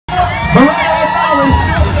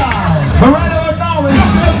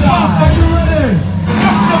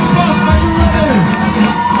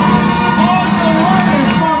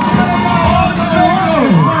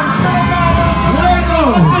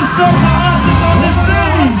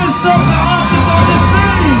soca artists on the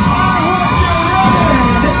scene. I hope you're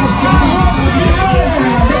ready. Take up your feet to the air.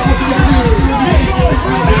 Take up your feet to the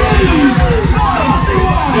air. Sexy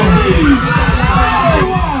wow. Sexy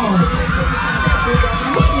wow.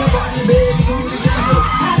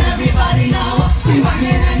 And everybody now, we want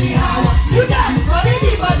it anyhow. You dance for the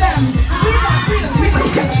people them. We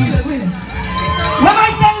Where my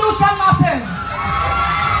St. Lucian massive?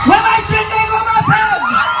 Where my Trinbago massive?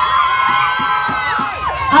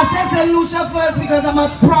 I say St. Lucia first because I'm a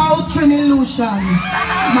proud Trini Lucian.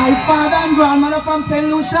 My father and grandmother from St.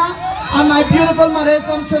 Lucia, and my beautiful mother is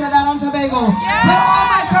from Trinidad and Tobago. Where all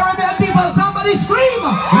my Caribbean people, somebody scream!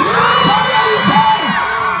 Somebody say,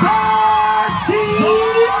 Saucy!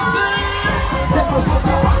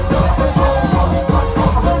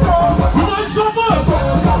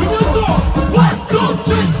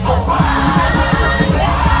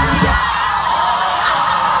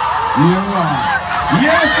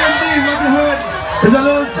 Yes, indeed, what you heard is a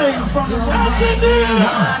little thing from the That's in there!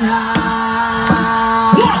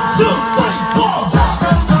 1, 2, 3, 4!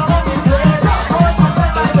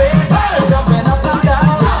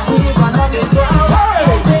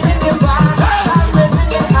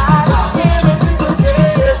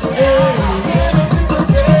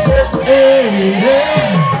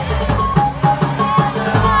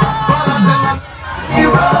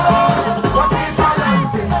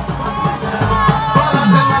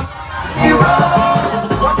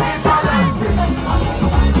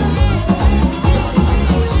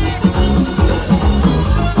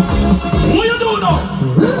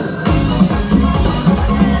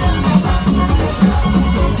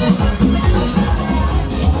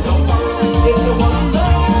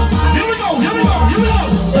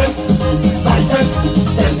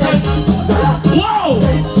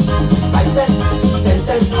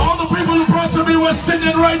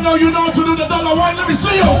 Singing right now, you know how to do the dollar wine. Let me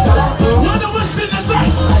see you. What the West Indians say?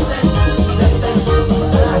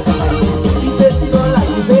 She said she don't like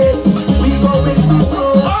the bass. We going too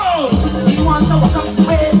slow. Oh. She wants to walk up to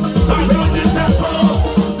it.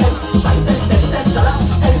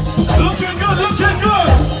 Looking good, looking good.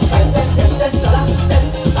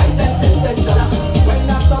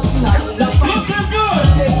 Looking good.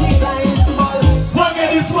 Forget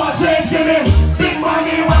this one, change, give me big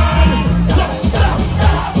money one.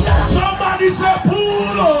 It's a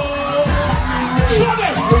pool. Show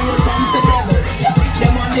them.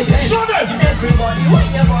 Show them. Everybody, when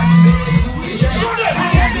your body is show them.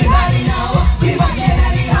 Everybody now, we want it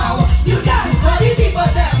anyhow. You dance for the people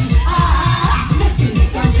them.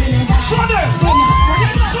 Show them.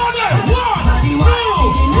 Show them.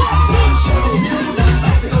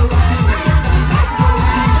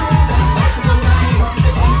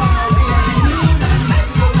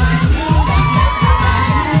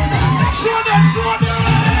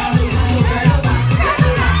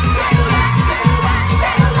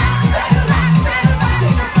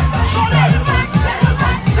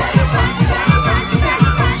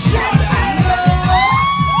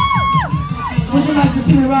 1,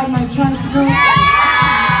 2, ride my tricycle.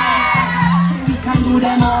 We can do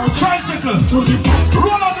them all. Tricycle.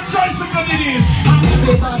 Roll on the tricycle, Denise.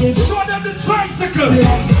 Show them the tricycle.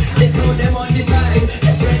 They throw them on the side.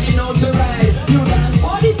 Get ready now to ride. You dance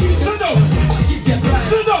for the people. Sit down. Keep your pride.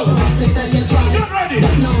 Sit down. Get ready.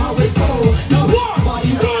 Know how it go. 1,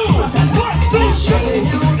 2, 3.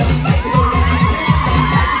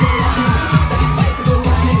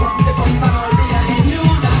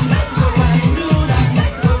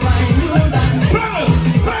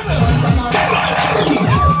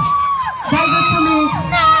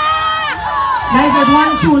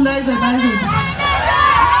 One tune, that is it.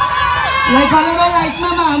 Like a little like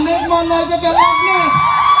mama, make more noise if you love me.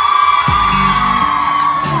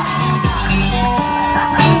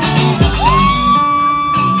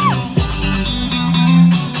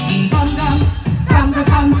 Come down, come to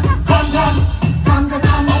come, come down, come to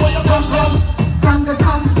come, where you come from, come to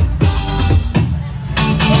come.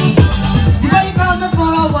 You know you call me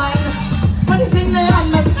for a while, but the thing they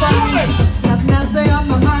understand, nothing else they on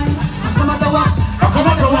my mind. No matter what. Come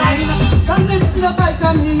on, wine. Come lift the bike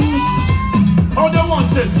on me. Oh, they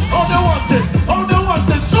want it. Oh, they want it. Oh, they want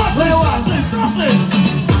it. Saucy, saucy, saucy.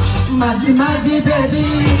 Maggie, Maggie, baby.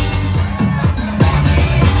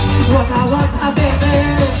 What a baby.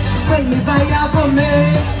 When you buy out for me,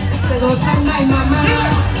 they go send my mama.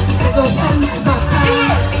 They go send my papa.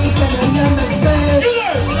 Can you never say?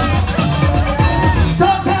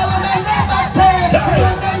 Don't tell them I never say.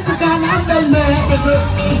 You can handle me.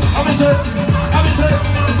 I'm a sir.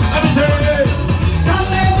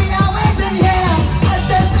 Somewhere we are waiting here. I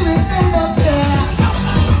just see we still up there.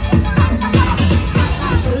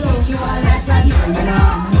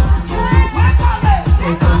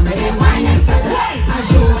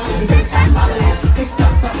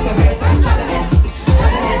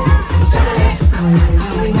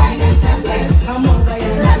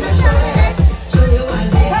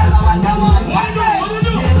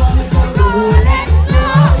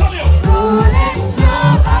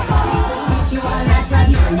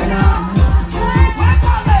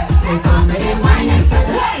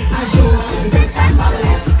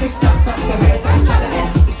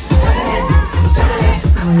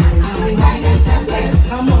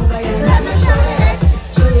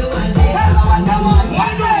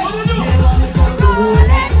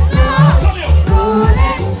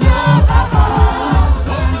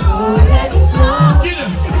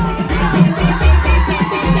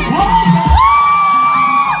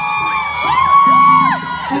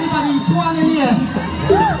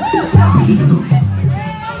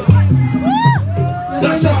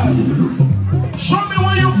 That's right. Show me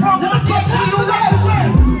where you're from. Let's get to you.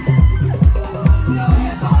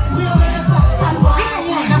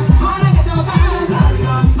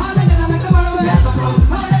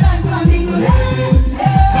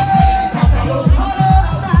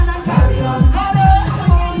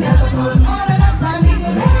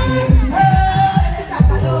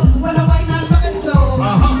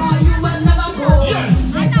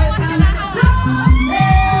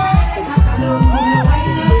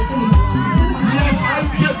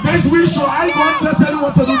 So I want to tell you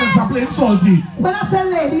what to do next. I'm playing salty. When I say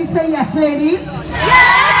ladies, say yes, ladies.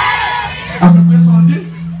 Yes! I'm going to play salty.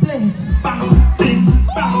 Play it. Bang, bing,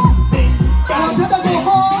 bang, bing, bang. I want you to go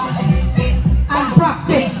home and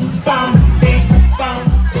practice. Bang, bing, bang,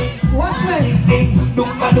 bing. Watch me.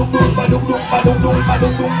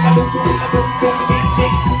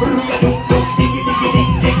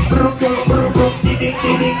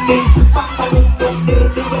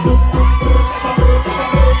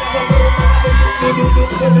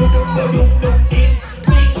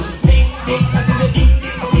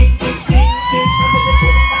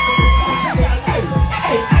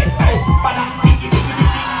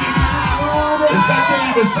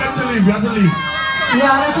 It's time to leave. We have to leave.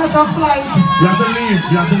 Yeah, I catch a flight. We have to leave.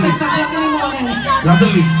 We have to leave. 6 o'clock in the morning. We have to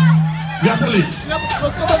leave. We have to leave.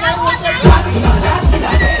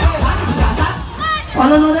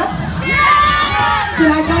 Wanna know that? Yeah!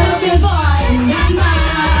 Till I come looking for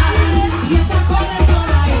yes, I call it for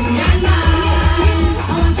I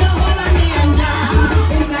want you to hold on me and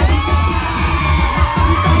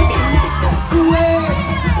wait.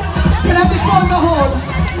 Till I before the hole.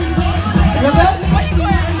 You good?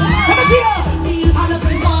 Let me see you. I'm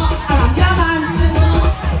looking for a man.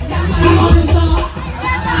 I'm looking for a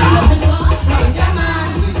man.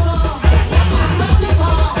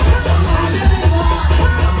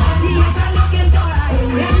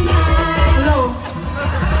 Hello.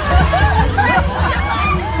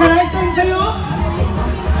 Can I sing for you?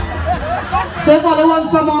 Say for the one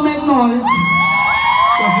some more make noise.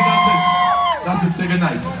 So see, that's it. That's it. Say good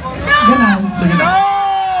night. Good night. Say good night.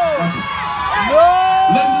 That's it.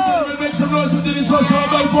 Ladies and gentlemen, make some noise for Denise from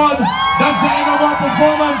Belfon. That's the end of our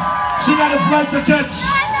performance. She got a flight to catch.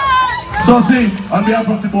 So see, on behalf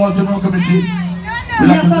of the Baltimore committee, we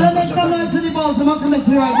like to Yes, I'll say make some noise to the Baltimore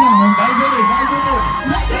committee right now. Nice of it, nice of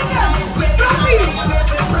it.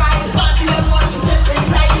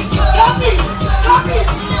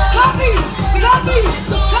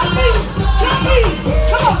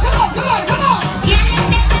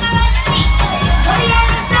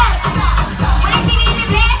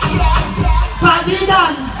 Party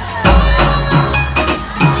done.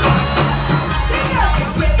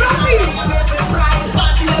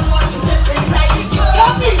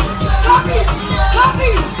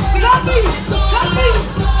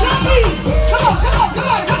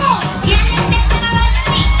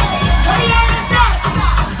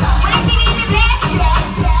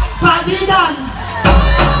 Party done.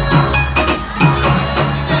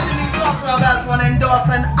 Belfon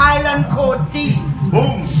endorsing Island Code Tees.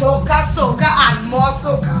 Boom. Soca, soca, and more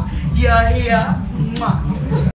soca. You're here. Mwah.